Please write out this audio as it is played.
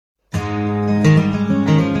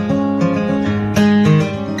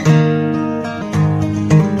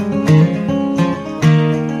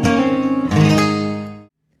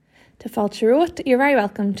Fáilte Ruat. You're very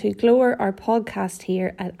welcome to Glór, our podcast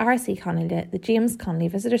here at RC Connolly, the James Connolly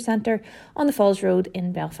Visitor Centre on the Falls Road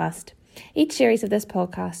in Belfast. Each series of this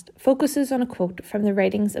podcast focuses on a quote from the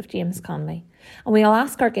writings of James Connolly, and we'll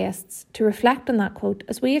ask our guests to reflect on that quote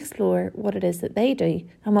as we explore what it is that they do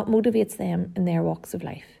and what motivates them in their walks of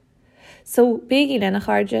life. So, Bígí Lena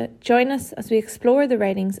Kharja, join us as we explore the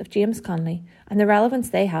writings of James Connolly and the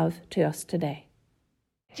relevance they have to us today.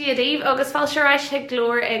 Díadíomh agus fáilte raibh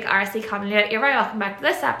Glór ag RC Connolly. You're very welcome back to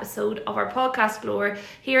this episode of our podcast Glór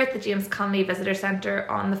here at the James Connolly Visitor Centre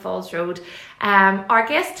on the Falls Road. Our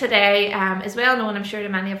guest today is well known, I'm sure, to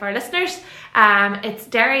many of our listeners. It's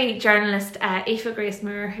Derry journalist Aoife Grace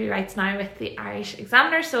Moore, who writes now with the Irish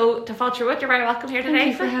Examiner. So, to Fáilte Ruat, you're very welcome here today.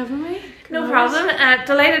 Thank you for having me. No problem.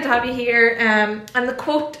 Delighted to have you here. And the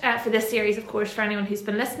quote for this series, of course, for anyone who's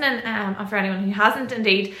been listening and for anyone who hasn't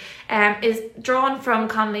indeed, is drawn from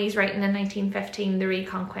Connolly's writing in 1915, The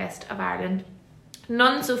Reconquest of Ireland.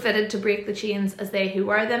 None so fitted to break the chains as they who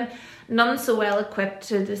wear them, none so well equipped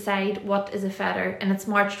to decide what is a fetter. In its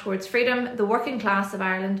march towards freedom, the working class of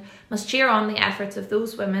Ireland must cheer on the efforts of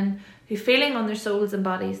those women who, feeling on their souls and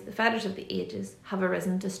bodies the fetters of the ages, have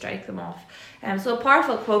arisen to strike them off. So a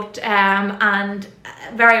powerful quote and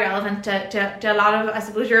very relevant to a lot of, I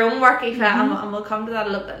suppose, your own work, Aoife, and we'll come to that a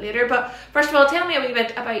little bit later. But first of all, tell me a wee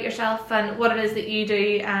bit about yourself and what it is that you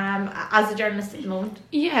do as a journalist at the moment.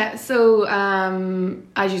 Yeah, so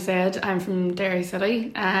as you said, I'm from Derry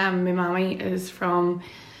City. My mammy is from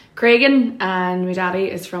Craigan and my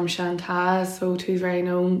daddy is from Shantaz, so two very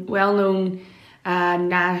well-known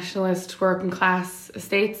nationalist working class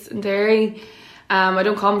estates in Derry. I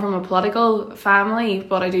don't come from a political family,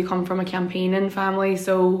 but I do come from a campaigning family.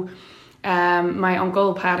 So my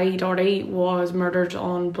uncle Paddy Doherty was murdered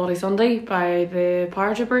on Bloody Sunday by the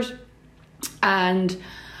paratroopers, and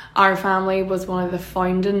our family was one of the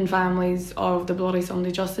founding families of the Bloody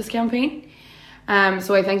Sunday Justice Campaign.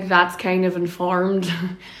 So I think that's kind of informed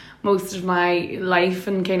most of my life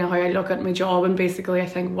and kind of how I look at my job, and basically I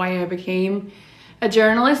think why I became a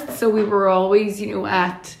journalist. So we were always,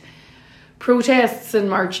 at protests and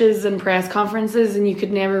marches and press conferences, and you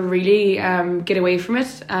could never really get away from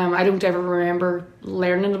it. I don't ever remember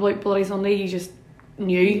learning about Bloody Sunday, you just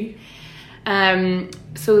knew.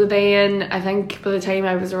 So then I think by the time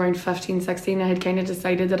I was around 15, 16, I had kind of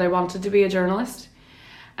decided that I wanted to be a journalist.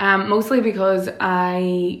 Mostly because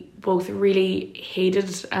I both really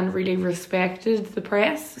hated and really respected the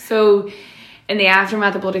press. So in the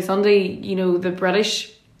aftermath of Bloody Sunday, the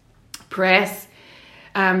British press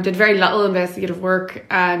did very little investigative work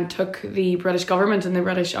and took the British government and the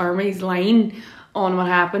British Army's line on what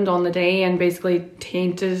happened on the day and basically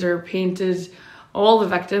tainted or painted all the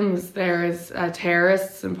victims there as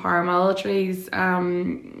terrorists and paramilitaries.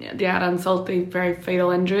 They had insult, the very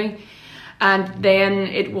fatal injury. And then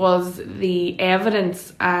it was the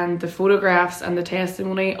evidence and the photographs and the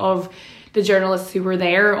testimony of the journalists who were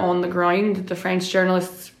there on the ground, the French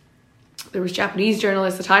journalists, there was Japanese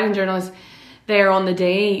journalists, Italian journalists there on the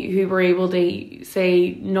day who were able to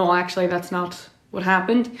say, no, actually, that's not what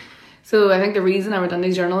happened. So I think the reason I went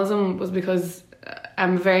into journalism was because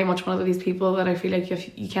I'm very much one of these people that I feel like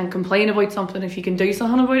if you can't complain about something if you can do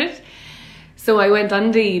something about it. So I went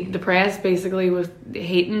into the press basically with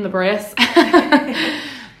hating the press.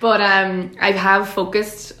 But I have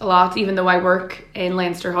focused a lot, even though I work in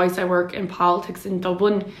Leinster House, I work in politics in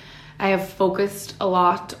Dublin. I have focused a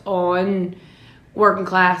lot on working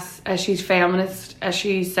class issues, feminist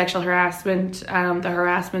issues, sexual harassment, the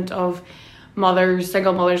harassment of mothers,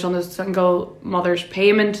 single mothers on the single mother's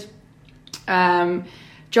payment,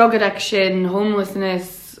 drug addiction,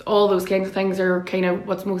 homelessness, all those kinds of things are kind of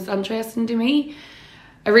what's most interesting to me.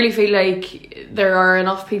 I really feel like there are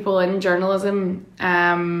enough people in journalism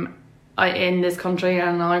in this country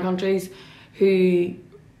and in other countries who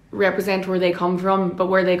represent where they come from, but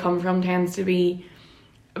where they come from tends to be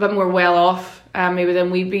a bit more well off maybe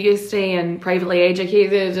than we'd be used to, and privately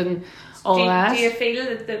educated and all that. Do you feel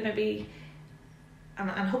that maybe, and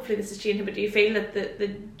hopefully this is changing, but do you feel that the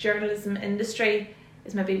journalism industry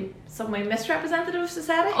is maybe some way misrepresentative of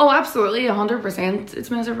society? Oh, absolutely, 100%. It's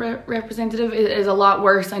misrepresentative. It is a lot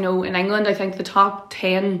worse. I know in England, I think the top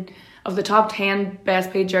 10 best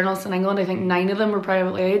paid journalists in England, I think 9 of them were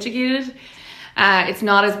privately educated. It's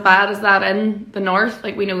not as bad as that in the north.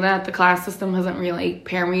 Like, we know that the class system hasn't really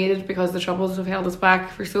permeated because the Troubles have held us back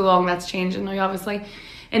for so long. That's changing now, obviously.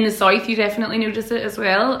 In the south, you definitely notice it as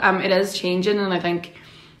well. It is changing, and I think,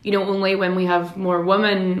 only when we have more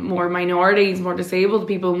women, more minorities, more disabled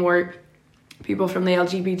people, more people from the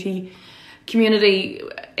LGBT community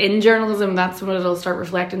in journalism, that's when it'll start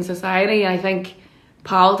reflecting society. And I think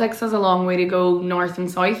politics has a long way to go north and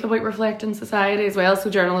south about reflecting society as well. So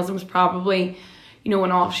journalism is probably, an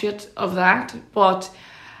offshoot of that. But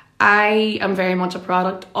I am very much a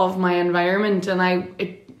product of my environment, and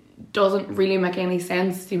it doesn't really make any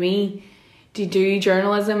sense to me to do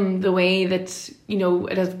journalism the way that,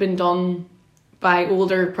 it has been done by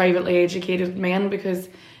older, privately educated men, because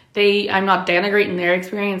I'm not denigrating their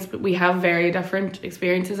experience, but we have very different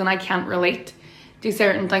experiences, and I can't relate to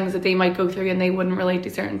certain things that they might go through, and they wouldn't relate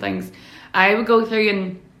to certain things I would go through.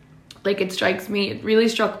 And it really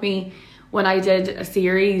struck me when I did a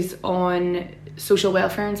series on social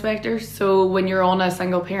welfare inspectors. So when you're on a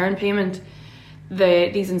single parent payment,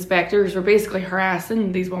 these inspectors were basically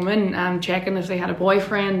harassing these women, checking if they had a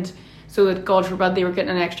boyfriend, so that God forbid they were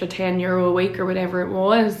getting an extra €10 a week or whatever it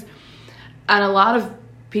was. And a lot of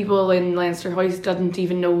people in Leinster House didn't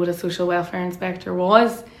even know what a social welfare inspector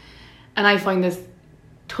was, and I find this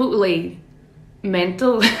totally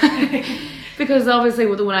mental. Because obviously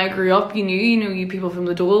when I grew up, you people from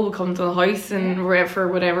the dole would come to the house and for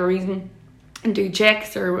whatever reason and do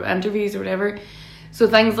checks or interviews or whatever. So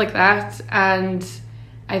things like that. And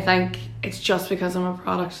I think it's just because I'm a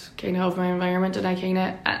product kind of my environment,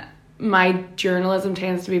 and my journalism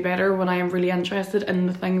tends to be better when I am really interested in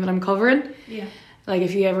the thing that I'm covering. Yeah. Like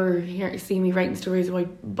if you ever see me writing stories about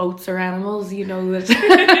boats or animals, you know that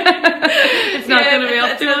it's not going to be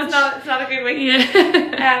up to much. It's not a good week.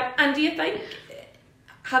 Yeah. And do you think,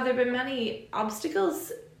 have there been many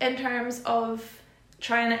obstacles in terms of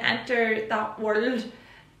trying to enter that world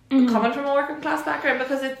coming from a working class background?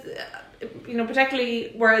 Because it's,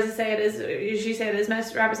 particularly where, as you say, it is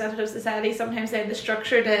most representative society, sometimes then the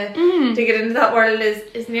structure to get into that world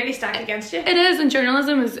is nearly stacked against you. It is, and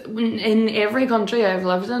journalism is, in every country I've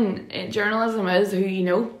lived in, journalism is who you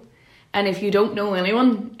know. And if you don't know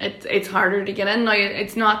anyone, it's harder to get in. Now,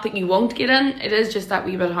 it's not that you won't get in, it is just that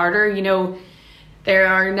wee bit harder. There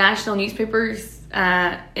are national newspapers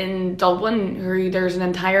in Dublin there's an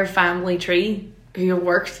entire family tree who have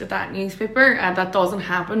worked at that newspaper, and that doesn't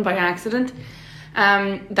happen by accident.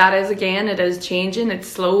 That is, again, it is changing. It's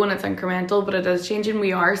slow and it's incremental, but it is changing.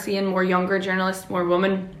 We are seeing more younger journalists, more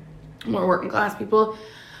women, more working class people,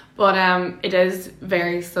 but it is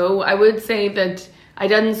very slow. I would say that I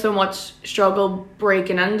didn't so much struggle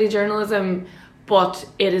breaking into journalism, but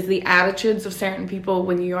it is the attitudes of certain people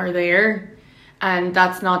when you are there, and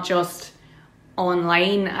that's not just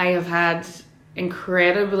online. I have had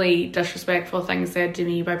incredibly disrespectful things said to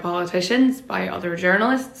me by politicians, by other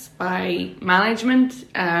journalists, by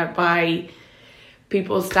management, by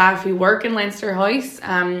staff who work in Leinster House.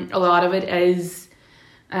 A lot of it is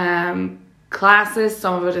classist,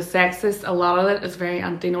 some of it is sexist, a lot of it is very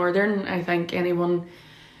anti-Northern. I think anyone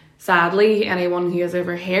who has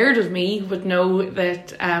ever heard of me would know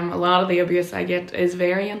that a lot of the abuse I get is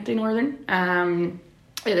very anti-Northern.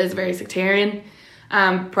 It is very sectarian.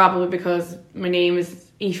 Probably because my name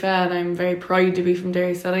is Aoife and I'm very proud to be from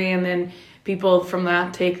Derry City, and then people from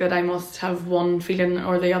that take that I must have one feeling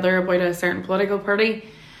or the other about a certain political party,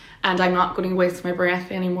 and I'm not going to waste my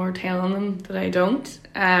breath anymore telling them that I don't.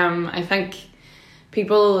 I think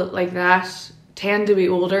people like that tend to be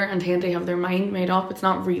older and tend to have their mind made up. It's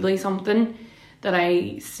not really something that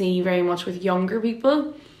I see very much with younger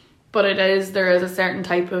people, but there is a certain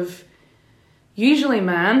type of, usually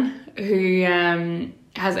man, who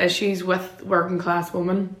has issues with working class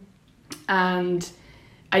women. And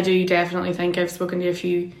I do definitely think I've spoken to a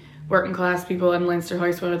few working class people in Leinster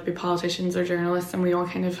House, whether it be politicians or journalists, and we all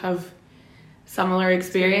kind of have similar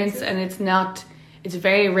experience. And it's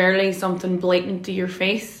very rarely something blatant to your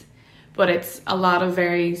face, but it's a lot of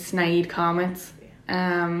very snide comments.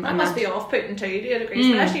 That must be off-putting too, do you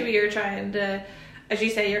agree? Especially when you're trying to, as you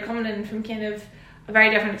say, you're coming in from kind of a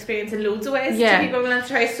very different experience in loads of ways to people in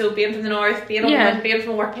Leinster House. So being from the north, being a woman, being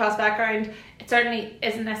from a working class background, it certainly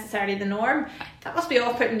isn't necessarily the norm. That must be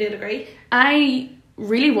off-putting to a degree. I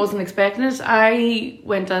really wasn't expecting it. I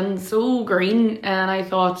went in so green, and I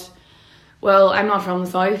thought, well, I'm not from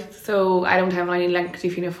the south, so I don't have any link to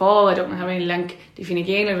Fianna Fáil, I don't have any link to Fine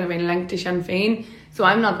Gael, I don't have any link to Sinn Féin, so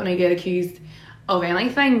I'm not going to get accused of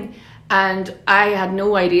anything. And I had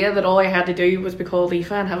no idea that all I had to do was be called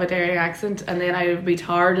Aoife and have a Derry accent, and then I would be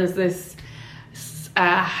tarred as this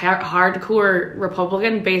hardcore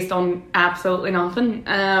Republican based on absolutely nothing.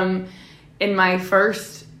 In my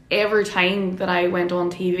first ever time that I went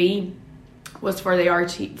on TV was for the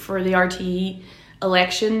RTE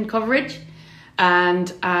election coverage,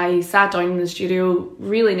 and I sat down in the studio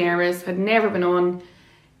really nervous, had never been on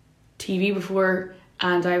TV before,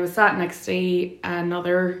 and I was sat next to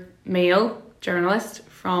another male journalist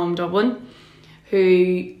from Dublin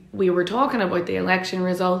who we were talking about the election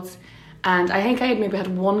results, and I think I had maybe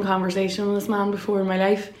had one conversation with this man before in my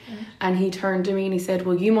life, and he turned to me and he said,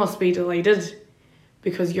 well, you must be delighted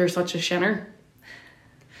because you're such a shinner.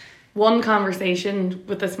 One conversation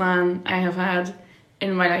with this man I have had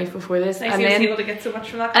in my life before this. Nice and he was then, able to get so much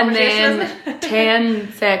from that conversation, and then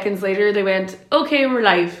 10 seconds later they went, okay, we're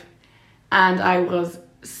live. And I was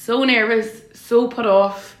so nervous, so put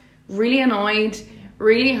off, really annoyed,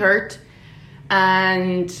 really hurt,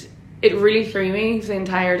 and it really threw me the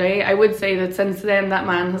entire day. I would say that since then that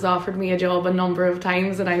man has offered me a job a number of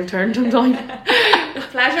times and I've turned him down. With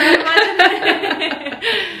pleasure, I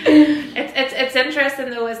imagine. It's interesting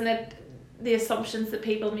though, isn't it, the assumptions that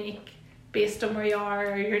people make based on where you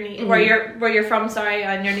are or your name, where you're from, sorry,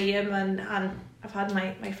 and your name, and I've had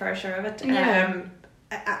my fair share of it.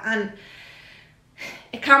 And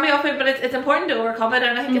it can be awful, but it's important to overcome it,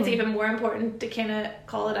 and I think it's even more important to kind of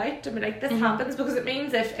call it out and be like, this happens, because it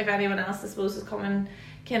means if anyone else, I suppose, is coming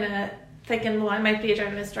kind of thinking, well, I might be a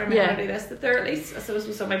journalist or I might want to do this, that they're at least, I suppose,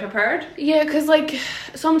 with somebody prepared. Yeah, because like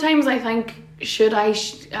sometimes I think,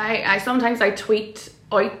 sometimes I tweet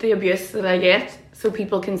out the abuse that I get so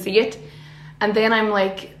people can see it, and then I'm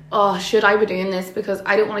like, oh, should I be doing this? Because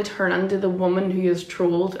I don't want to turn into the woman who is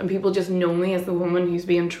trolled and people just know me as the woman who's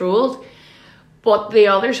being trolled. But the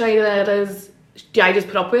other side of that is, do I just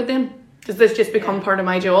put up with it then? Does this just become part of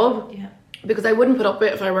my job? Yeah. Because I wouldn't put up with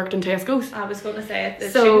it if I worked in Tesco's. I was going to say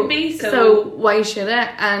it shouldn't be. So why should it?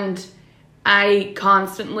 And I not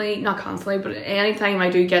constantly, but anytime I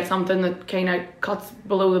do get something that kind of cuts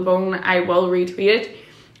below the bone, I will retweet it.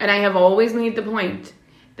 And I have always made the point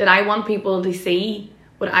that I want people to see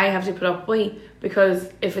what I have to put up with, because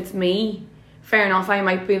if it's me, fair enough, I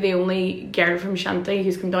might be the only girl from Shanty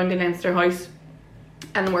who's come down to Leinster House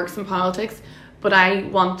and works in politics, but I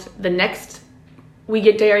want the next wee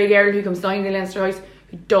dairy girl who comes down to Leinster House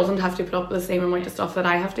who doesn't have to put up with the same amount of stuff that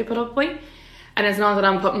I have to put up with. And it's not that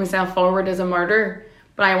I'm putting myself forward as a martyr,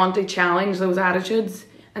 but I want to challenge those attitudes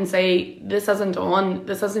and say, this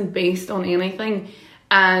isn't based on anything.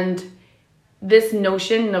 And this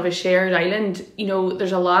notion of a shared island, you know,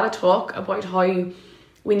 there's a lot of talk about how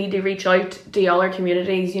we need to reach out to other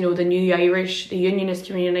communities, you know, the New Irish, the Unionist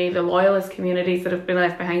community, the Loyalist communities that have been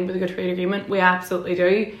left behind by the Good Friday Agreement. We absolutely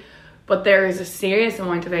do. But there is a serious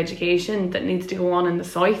amount of education that needs to go on in the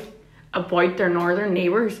South about their northern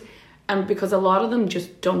neighbours. And because a lot of them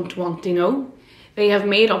just don't want to know. They have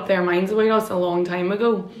made up their minds about us a long time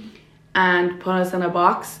ago and put us in a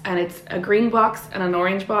box. And it's a green box and an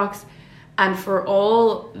orange box. And for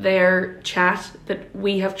all their chat that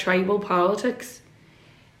we have tribal politics,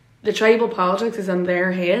 the tribal politics is in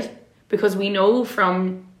their head, because we know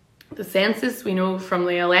from the census, we know from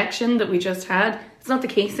the election that we just had, it's not the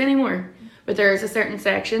case anymore. But there is a certain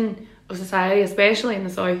section of society, especially in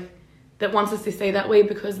the South, that wants us to stay that way,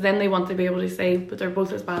 because then they want to be able to say, but they're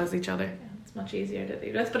both as bad as each other. Yeah, it's much easier to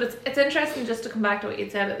do this. But it's interesting just to come back to what you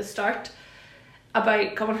said at the start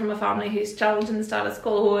about coming from a family who's challenging the status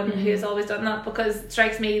quo and who's always done that, because it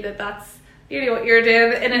strikes me that that's really what you're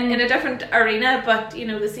doing in a different arena, but you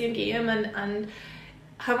know, the same game. And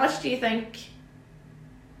how much do you think,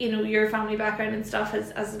 you know, your family background and stuff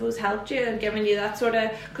has, I suppose, helped you and given you that sort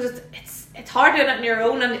of, because it's hard doing it on your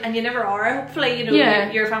own, and you never are, hopefully, you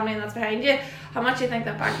know, your family and that's behind you. How much do you think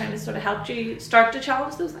that background has sort of helped you start to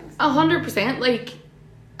challenge those things? 100%. Like,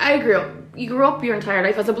 you grew up your entire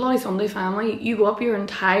life as a Bloody Sunday family. You go up your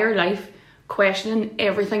entire life questioning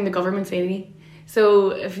everything the government say to you. So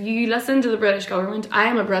if you listen to the British government, I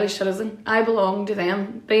am a British citizen. I belong to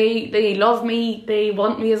them. They love me. They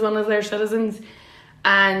want me as one of their citizens.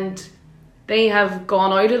 And they have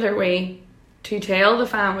gone out of their way to tell the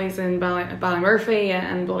families in Ballymurphy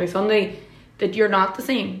and Bloody Sunday that you're not the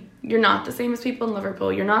same. You're not the same as people in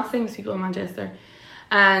Liverpool. You're not the same as people in Manchester.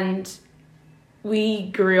 And we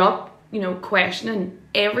grew up, you know, questioning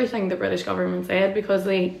everything the British government said, because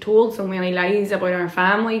they told so many lies about our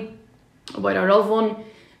family, about our loved one,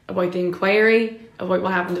 about the inquiry, about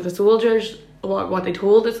what happened to the soldiers, about what they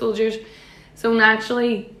told the soldiers. So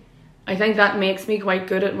naturally, I think that makes me quite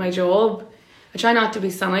good at my job. I try not to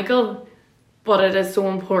be cynical, but it is so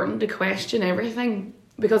important to question everything,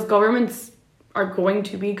 because governments are going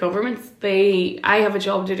to be governments. I have a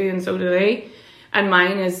job to do, and so do they. And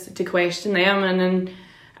mine is to question them. And then,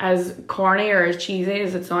 as corny or as cheesy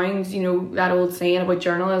as it sounds, you know, that old saying about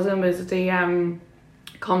journalism is to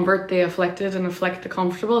convert the afflicted and afflict the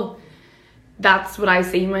comfortable. That's what I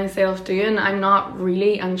see myself doing. I'm not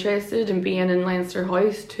really interested in being in Leinster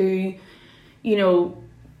House to, you know,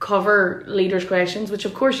 cover leaders' questions, which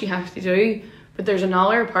of course you have to do. But there's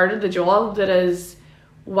another part of the job that is,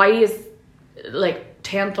 why is, like,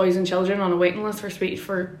 10,000 children on a waiting list for speech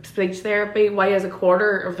therapy? Why is a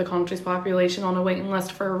quarter of the country's population on a waiting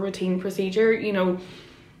list for a routine procedure? You know,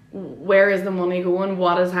 where is the money going?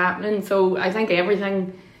 What is happening? So I think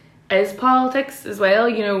everything is politics as well.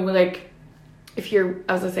 You know, like if you're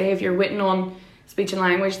waiting on speech and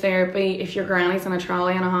language therapy, if your granny's in a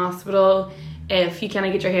trolley in a hospital, if you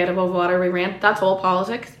can't get your head above water with rent, that's all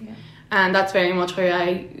politics. Yeah. And that's very much how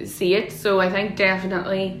I see it. So I think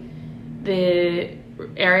definitely the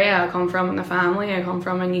area I come from and the family I come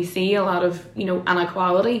from, and you see a lot of, you know,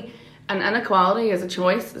 inequality. And inequality is a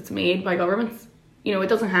choice that's made by governments. You know, it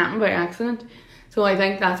doesn't happen by accident. So I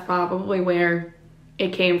think that's probably where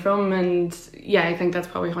it came from. And yeah, I think that's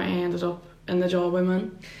probably how I ended up in the job I'm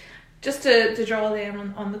in. Just to draw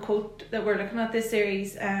them on the quote that we're looking at this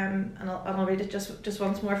series, and I'll read it just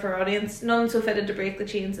once more for our audience. None so fitted to break the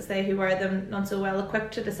chains as they who wear them, none so well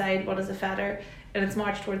equipped to decide what is a fetter. In its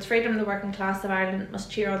march towards freedom, the working class of Ireland must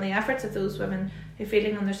cheer on the efforts of those women who,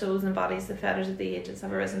 feeling on their souls and bodies the fetters of the ages,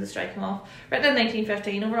 have arisen to strike them off. Written in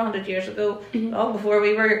 1915, over 100 years ago, long before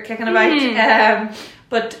we were kicking about.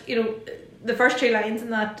 But, you know, the first two lines in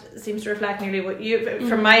that seems to reflect nearly what you,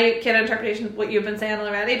 from my kind of interpretation, what you've been saying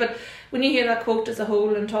already. But when you hear that quote as a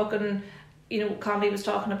whole and talking, you know, Connolly was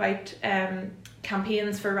talking about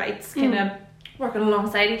campaigns for rights, kind of working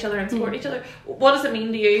alongside each other and supporting each other. What does it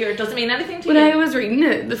mean to you, or does it mean anything to you? When I was reading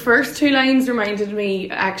it, the first two lines reminded me,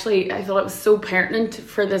 actually, I thought it was so pertinent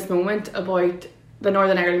for this moment about the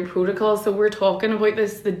Northern Ireland Protocol. So we're talking about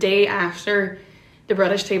this the day after the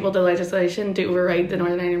British tabled the legislation to override the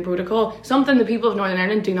Northern Ireland Protocol, something the people of Northern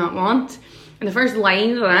Ireland do not want. And the first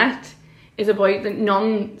line of that is about the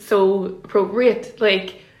none so appropriate.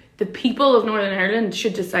 Like, the people of Northern Ireland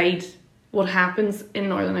should decide what happens in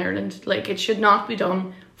Northern Ireland. Like, it should not be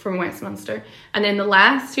done from Westminster. And then the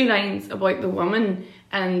last two lines about the women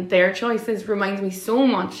and their choices reminds me so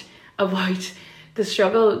much about the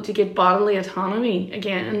struggle to get bodily autonomy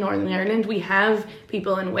again in Northern Ireland. We have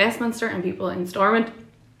people in Westminster and people in Stormont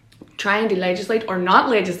trying to legislate, or not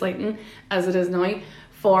legislating as it is now,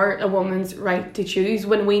 for a woman's right to choose,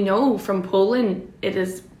 when we know from polling, it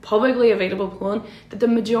is publicly available polling, that the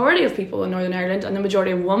majority of people in Northern Ireland and the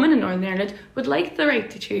majority of women in Northern Ireland would like the right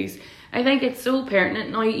to choose. I think it's so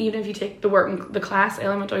pertinent now, even if you take the class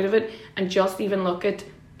element out of it and just even look at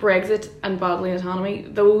Brexit and bodily autonomy,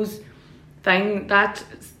 that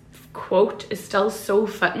quote is still so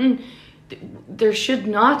fitting. There should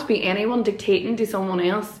not be anyone dictating to someone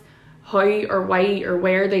else how or why or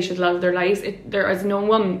where they should live their lives. There is no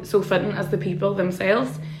one so fitting as the people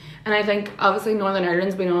themselves. And I think obviously Northern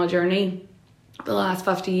Ireland's been on a journey the last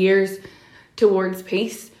 50 years towards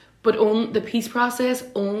peace, but the peace process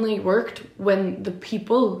only worked when the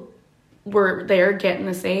people were there getting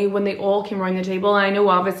a say, when they all came around the table. And I know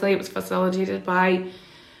obviously it was facilitated by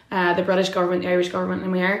the British government, the Irish government in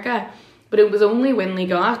America, but it was only when they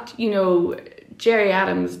got, you know, Gerry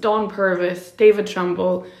Adams, Don Purvis, David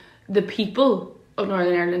Trimble, the people of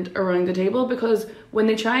Northern Ireland around the table, because when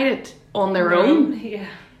they tried it on their own,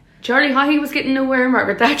 Charlie Haughey was getting nowhere,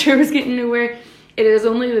 Margaret Thatcher was getting nowhere. It is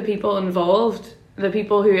only the people involved, the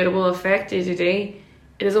people who it will affect day to day,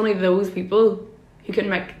 it is only those people who can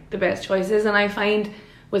make the best choices. And I find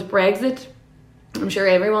with Brexit, I'm sure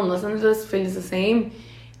everyone listening to this feels the same.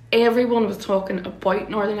 Everyone was talking about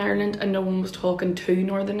Northern Ireland and no one was talking to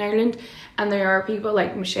Northern Ireland. And there are people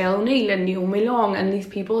like Michelle O'Neill and Naomi Long and these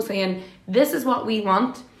people saying, this is what we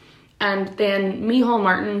want. And then Micheál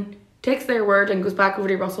Martin takes their word and goes back over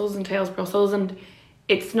to Brussels and tells Brussels, and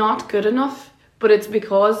it's not good enough. But it's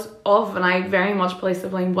because of, and I very much place the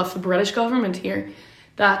blame with the British government here,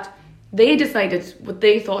 that they decided what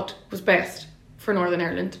they thought was best for Northern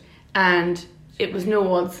Ireland. And it was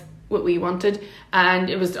no odds what we wanted. And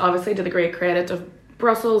it was obviously to the great credit of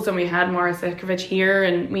Brussels, and we had Maura Sefcovic here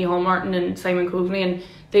and Micheál Martin and Simon Coveney, and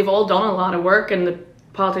they've all done a lot of work, and the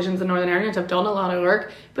politicians in Northern Ireland have done a lot of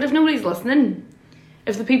work. But if nobody's listening,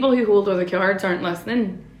 if the people who hold the cards aren't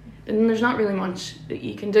listening, then there's not really much that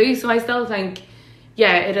you can do. So I still think,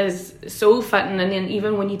 yeah, it is so fitting. And then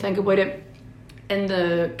even when you think about it in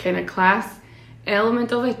the kind of class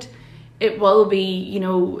element of it, it will be, you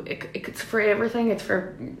know, it's for everything. It's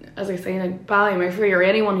for, as I say, like Ballymurphy or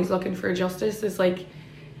anyone who's looking for justice. It's like,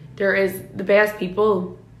 there is the best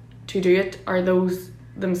people to do it are those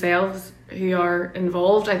themselves who are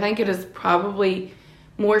involved. I think it is probably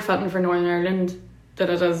more fitting for Northern Ireland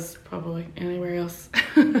than it is probably anywhere else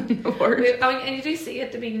in the world. And you do see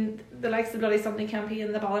it. I mean, the likes of the Bloody Sunday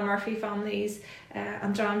campaign, the Ballymurphy families,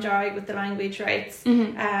 and John Jarry with the language rights,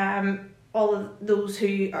 all of those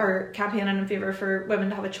who are campaigning in favour for women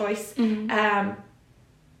to have a choice.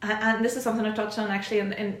 and this is something I've touched on actually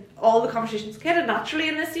in all the conversations kind of naturally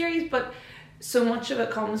in this series, but so much of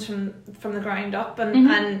it comes from the ground up,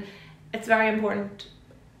 and it's very important,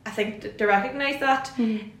 I think, to recognise that.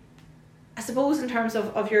 I suppose in terms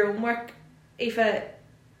of your own work, Aoife,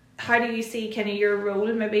 how do you see kind of your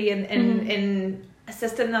role maybe in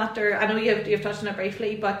assisting that? Or I know you've touched on it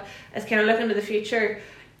briefly, but as kind of looking to the future,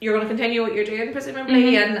 you're going to continue what you're doing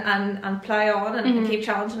presumably, and plough on and keep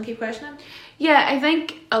challenging and keep questioning. Yeah, I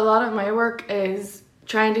think a lot of my work is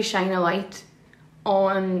trying to shine a light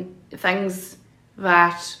on things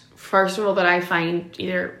that, first of all, that I find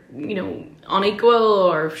either, you know, unequal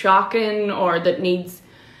or shocking, or that needs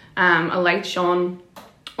a light shone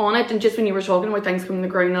on it. And just when you were talking about things coming from the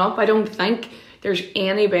ground up, I don't think there's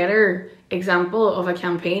any better example of a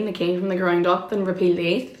campaign that came from the ground up than Repeal the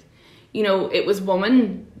Eighth. You know, it was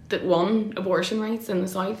women that won abortion rights in the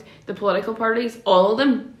South. The political parties, all of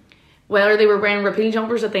them, whether they were wearing repeal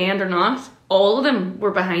jumpers at the end or not, all of them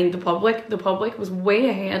were behind the public. The public was way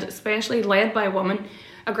ahead, especially led by women,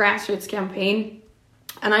 a grassroots campaign.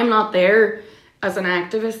 And I'm not there as an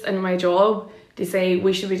activist in my job to say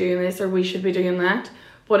we should be doing this or we should be doing that,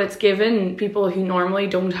 but it's given people who normally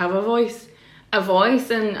don't have a voice.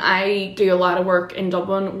 And I do a lot of work in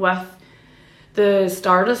Dublin with the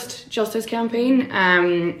Stardust Justice campaign.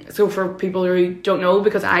 So for people who don't know,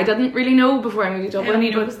 because I didn't really know before I moved to Dublin.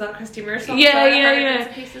 You know, was that Christy Mercer? Yeah.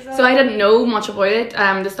 So I didn't know much about it.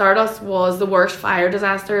 The Stardust was the worst fire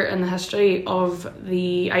disaster in the history of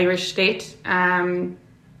the Irish state.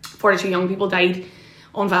 42 young people died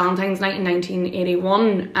on Valentine's night in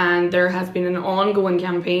 1981, and there has been an ongoing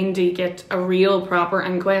campaign to get a real proper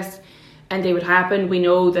inquest, and they would happen. We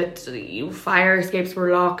know that fire escapes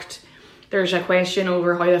were locked. There's a question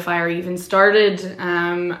over how the fire even started,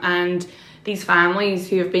 and these families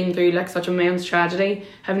who have been through like such immense tragedy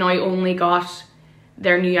have now only got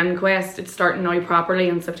their new inquest. It's starting now properly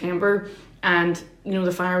in September, and you know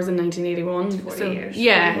the fire was in 1981. 40 years.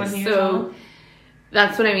 Yeah, so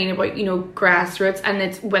that's what I mean about, you know, grassroots, and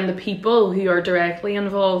it's when the people who are directly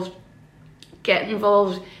involved get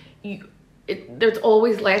involved, there's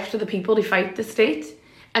always left to the people to fight the state.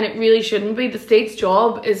 And it really shouldn't be. The state's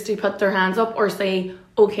job is to put their hands up or say,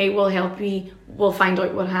 okay, we'll help you, we'll find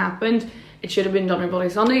out what happened. It should have been done by Bloody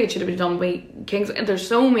Sunday, it should have been done by Kings. And there's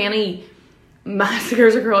so many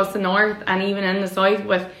massacres across the north and even in the south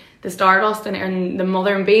with the Stardust and the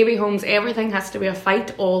mother and baby homes. Everything has to be a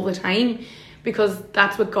fight all the time, because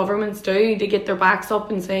that's what governments do. They get their backs up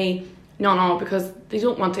and say, no, because they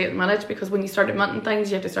don't want to admit it. Because when you start admitting things,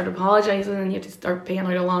 you have to start apologising and you have to start paying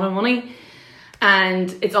out a lot of money.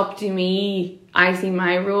 And it's up to me. I see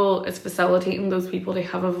my role as facilitating those people to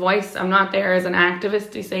have a voice. I'm not there as an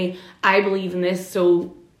activist to say, I believe in this,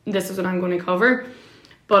 so this is what I'm going to cover.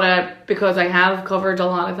 But because I have covered a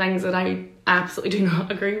lot of things that I absolutely do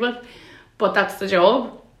not agree with. But that's the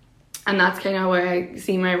job. And that's kind of how I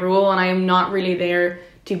see my role. And I am not really there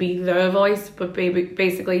to be the voice, but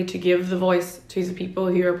basically to give the voice to the people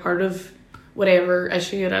who are part of whatever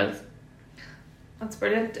issue it is. That's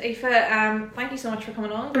brilliant, Aoife. Thank you so much for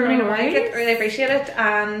coming on. Really appreciate it,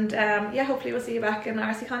 and hopefully we'll see you back in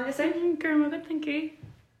RC Connery soon. Thank you.